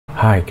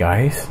Hi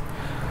guys,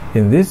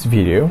 in this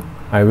video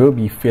I will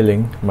be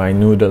filling my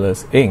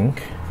Noodler's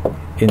ink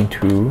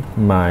into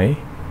my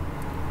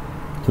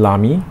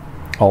Lamy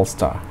Al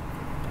Star.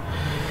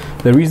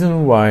 The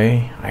reason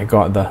why I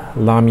got the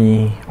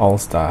Lamy Al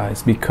Star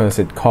is because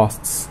it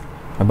costs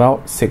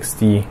about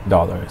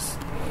 $60.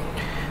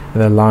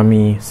 The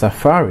Lamy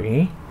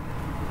Safari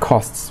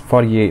costs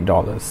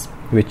 $48,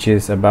 which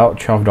is about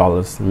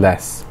 $12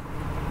 less.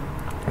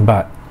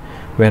 But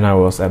when I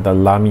was at the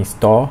Lamy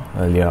store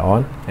earlier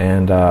on,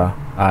 and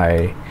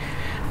I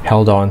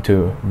held on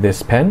to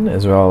this pen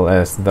as well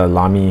as the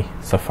Lamy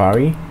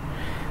Safari,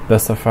 the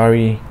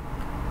Safari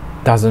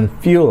doesn't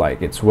feel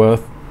like it's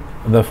worth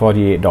the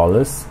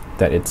 $48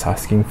 that it's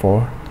asking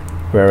for,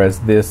 whereas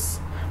this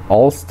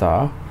All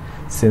Star,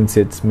 since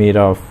it's made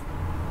of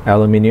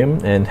aluminium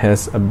and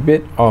has a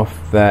bit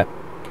of that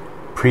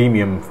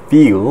premium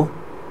feel,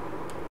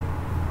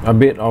 a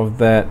bit of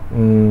that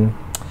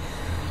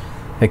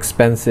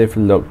expensive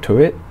look to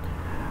it,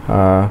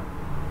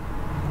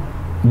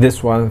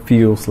 this one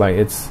feels like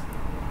it's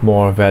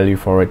more value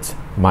for its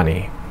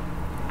money.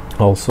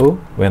 Also,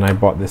 when I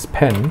bought this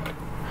pen,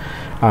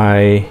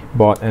 I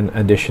bought an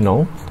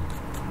additional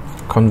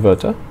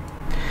converter.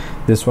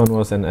 This one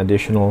was an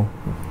additional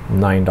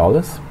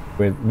 $9.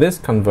 With this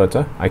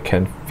converter, I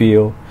can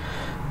fill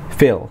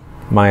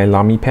my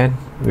Lamy pen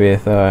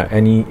with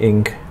any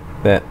ink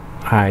that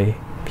I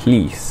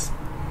please.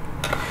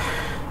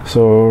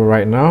 So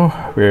right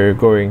now we're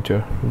going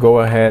to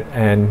go ahead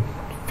and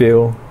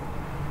fill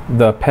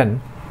the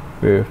pen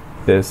with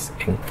this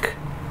ink.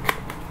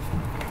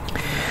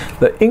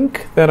 The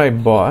ink that I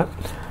bought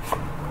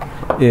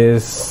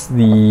is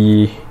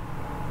the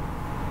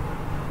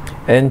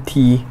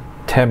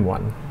Antietam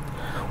one.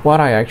 What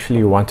I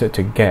actually wanted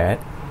to get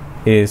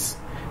is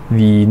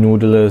the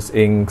Noodler's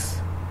Ink's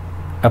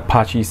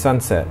Apache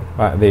Sunset,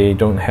 but they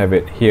don't have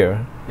it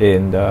here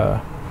in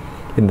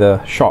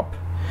the shop.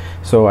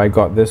 So I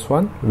got this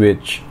one,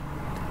 which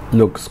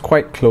looks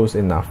quite close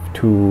enough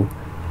to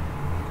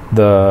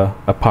the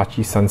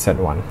Apache Sunset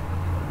one.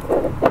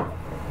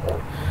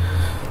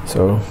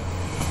 So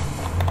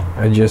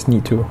I just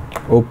need to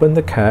open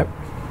the cap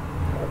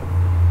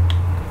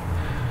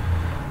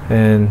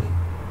and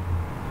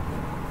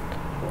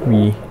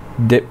we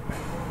dip.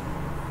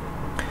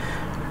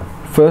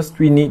 First,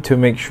 we need to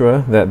make sure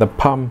that the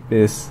pump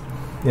is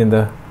in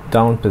the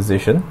down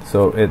position,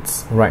 so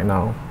it's right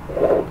now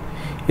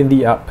in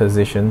the up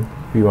position.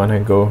 We want to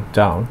go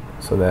down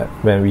so that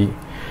when we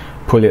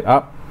pull it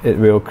up, it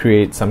will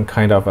create some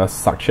kind of a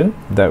suction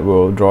that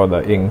will draw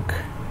the ink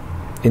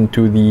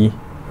into the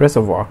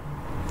reservoir.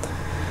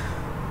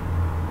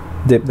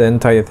 Dip the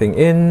entire thing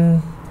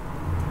in,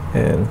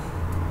 and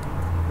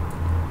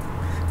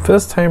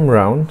first time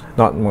round,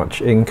 not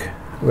much ink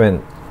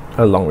went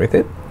along with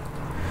it,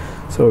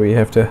 so we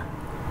have to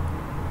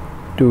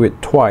do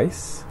it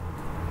twice.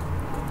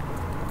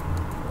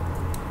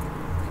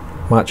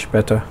 Much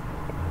better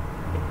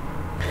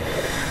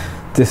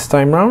this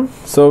time round,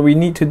 so we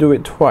need to do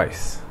it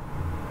twice,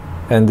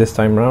 and this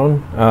time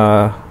round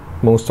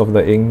most of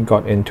the ink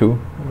got into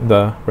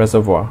the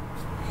reservoir.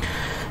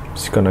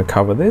 Just gonna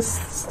cover this.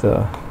 It's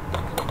the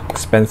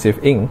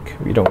expensive ink,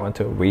 we don't want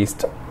to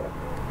waste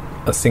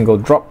a single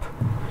drop.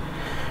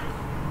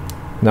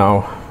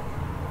 Now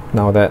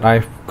that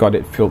I've got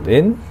it filled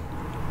in,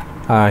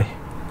 I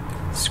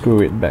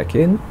screw it back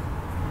in,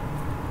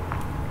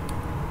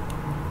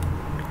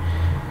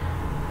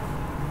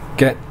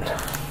 get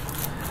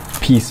a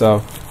piece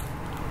of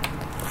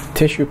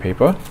tissue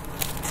paper.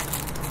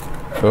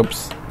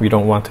 Oops, we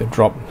don't want to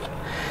drop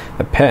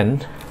the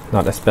pen,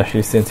 not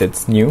especially since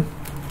it's new,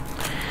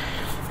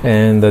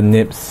 and the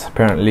nibs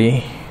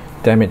apparently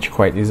damage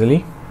quite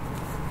easily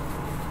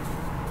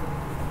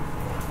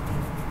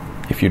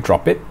if you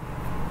drop it.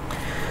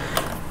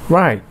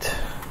 Right,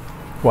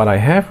 what I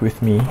have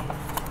with me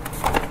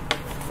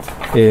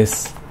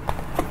is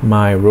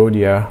my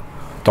Rhodia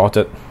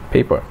dotted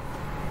paper.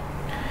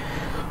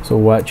 So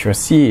what you're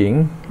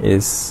seeing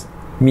is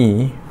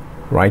me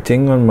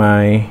writing on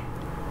my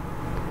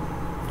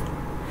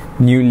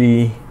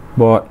newly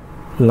bought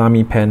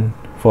Lamy pen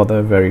for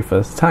the very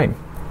first time.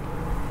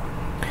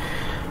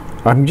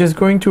 I'm just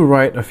going to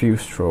write a few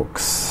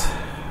strokes,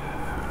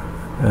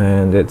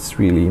 and it's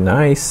really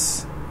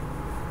nice,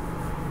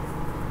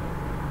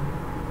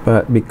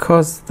 but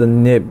because the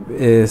nib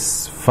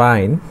is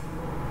fine,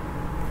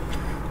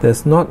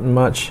 there's not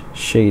much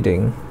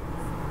shading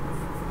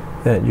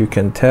that you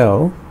can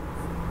tell.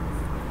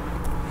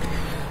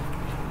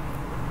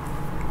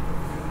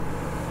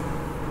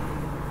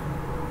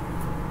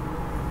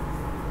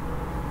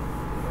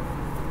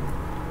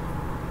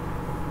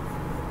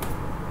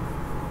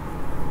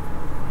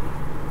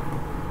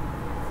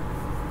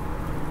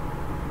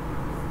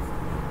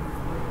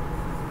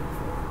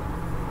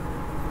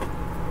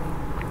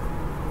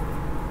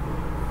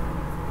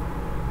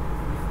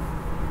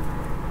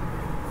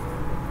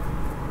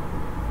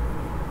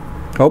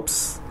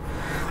 Oops,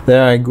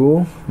 there I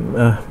go,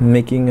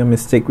 making a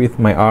mistake with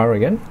my R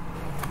again.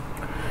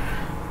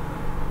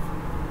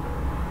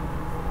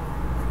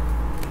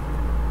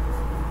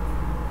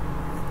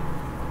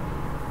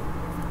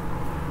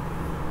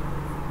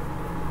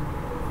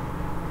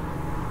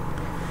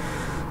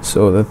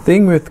 So the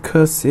thing with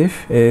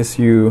cursive is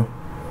you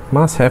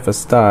must have a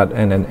start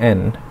and an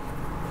end.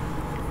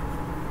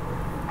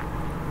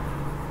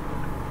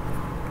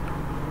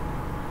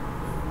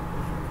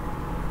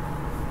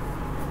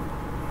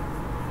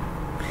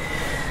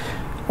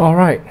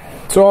 Alright,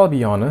 so I'll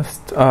be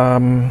honest,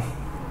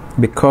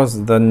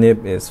 because the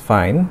nib is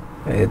fine,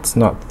 it's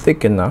not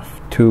thick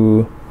enough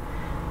to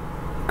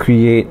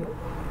create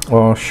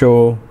or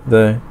show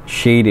the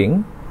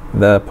shading,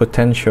 the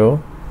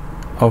potential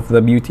of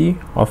the beauty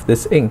of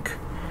this ink.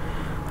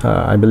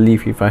 I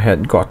believe if I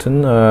had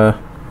gotten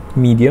a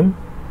medium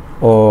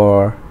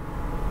or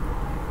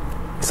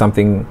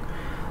something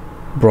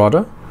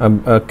broader,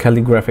 a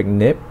calligraphic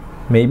nib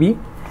maybe,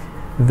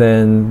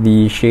 then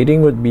the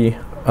shading would be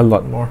a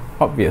lot more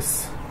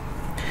obvious.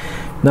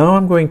 Now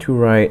I'm going to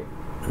write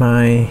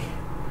my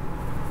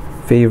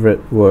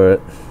favorite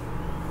word.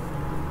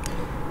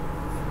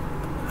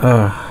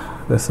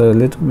 There's a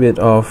little bit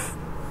of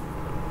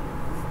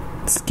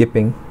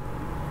skipping,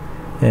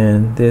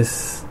 and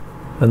this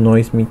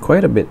annoys me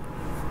quite a bit.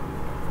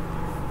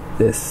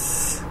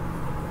 This.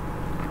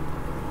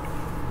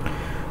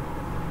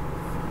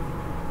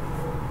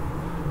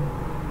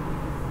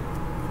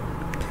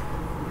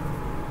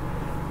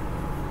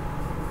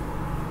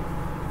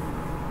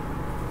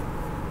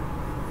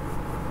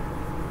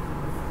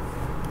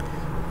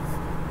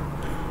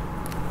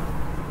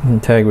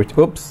 Integrity.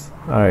 Oops.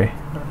 Alright.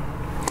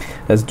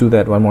 Let's do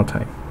that one more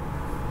time.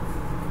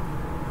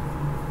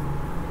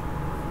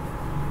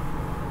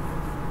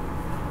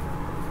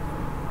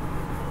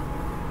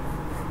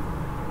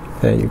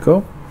 There you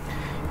go.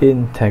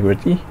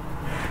 Integrity.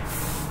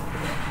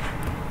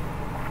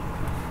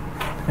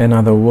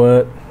 Another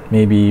word.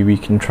 Maybe we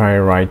can try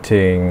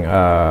writing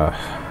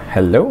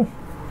hello.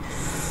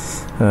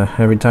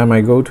 Every time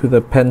I go to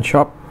the pen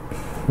shop,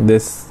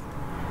 this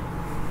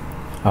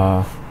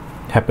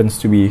happens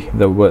to be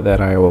the word that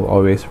I will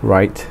always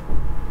write.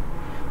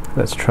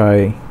 Let's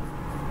try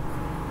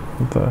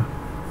the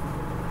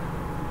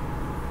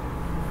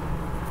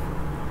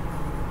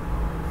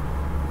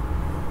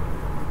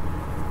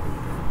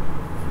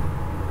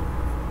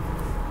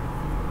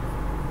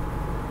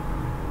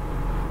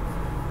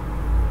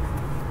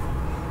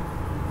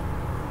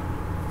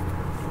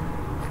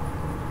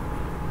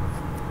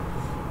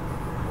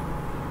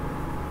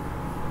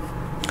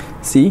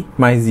see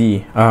my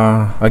Z.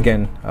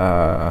 Again,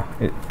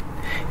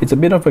 it's a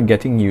bit of a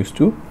getting used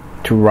to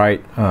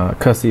write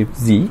cursive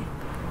Z.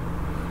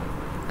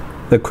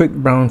 The quick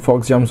brown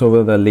fox jumps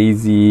over the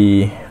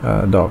lazy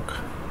dog.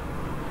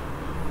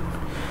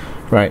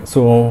 Right,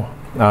 so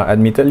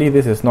admittedly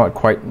this is not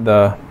quite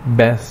the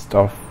best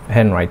of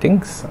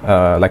handwritings.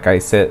 Like I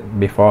said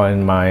before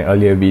in my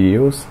earlier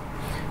videos,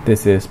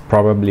 this is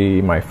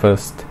probably my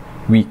first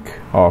week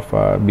of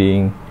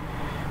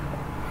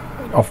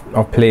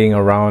playing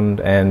around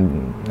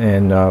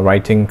and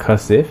writing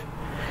cursive,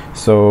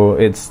 so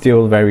it's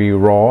still very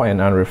raw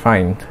and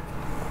unrefined.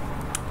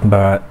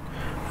 But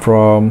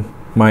from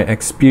my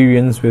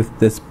experience with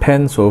this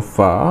pen so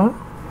far,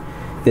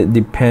 it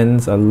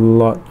depends a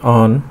lot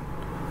on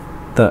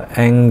the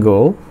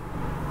angle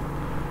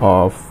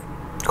of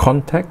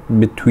contact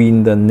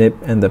between the nib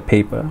and the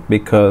paper,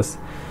 because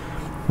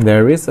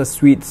there is a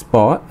sweet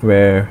spot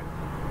where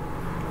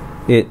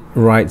it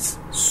writes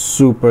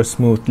super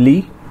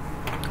smoothly,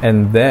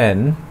 and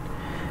then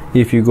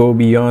if you go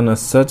beyond a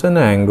certain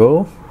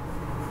angle,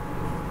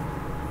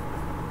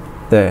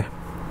 there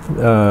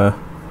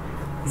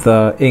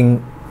the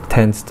ink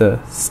tends to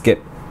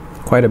skip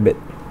quite a bit.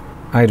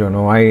 I don't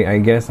know, I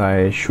guess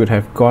I should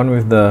have gone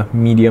with the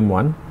medium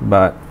one,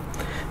 but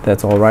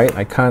that's alright.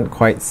 I can't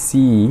quite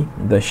see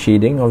the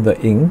shading of the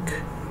ink.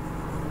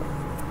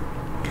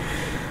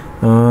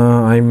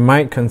 I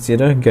might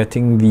consider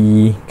getting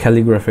the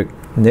calligraphic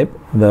nib,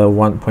 the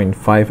 1.5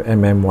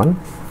 mm one,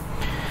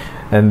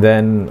 and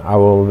then I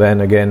will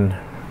then again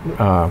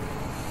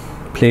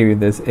play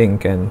with this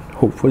ink, and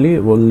hopefully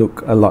it will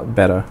look a lot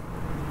better.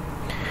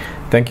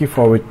 Thank you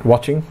for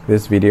watching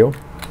this video,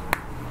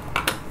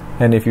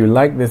 and if you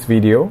like this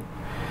video,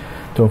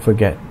 don't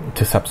forget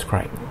to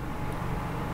subscribe.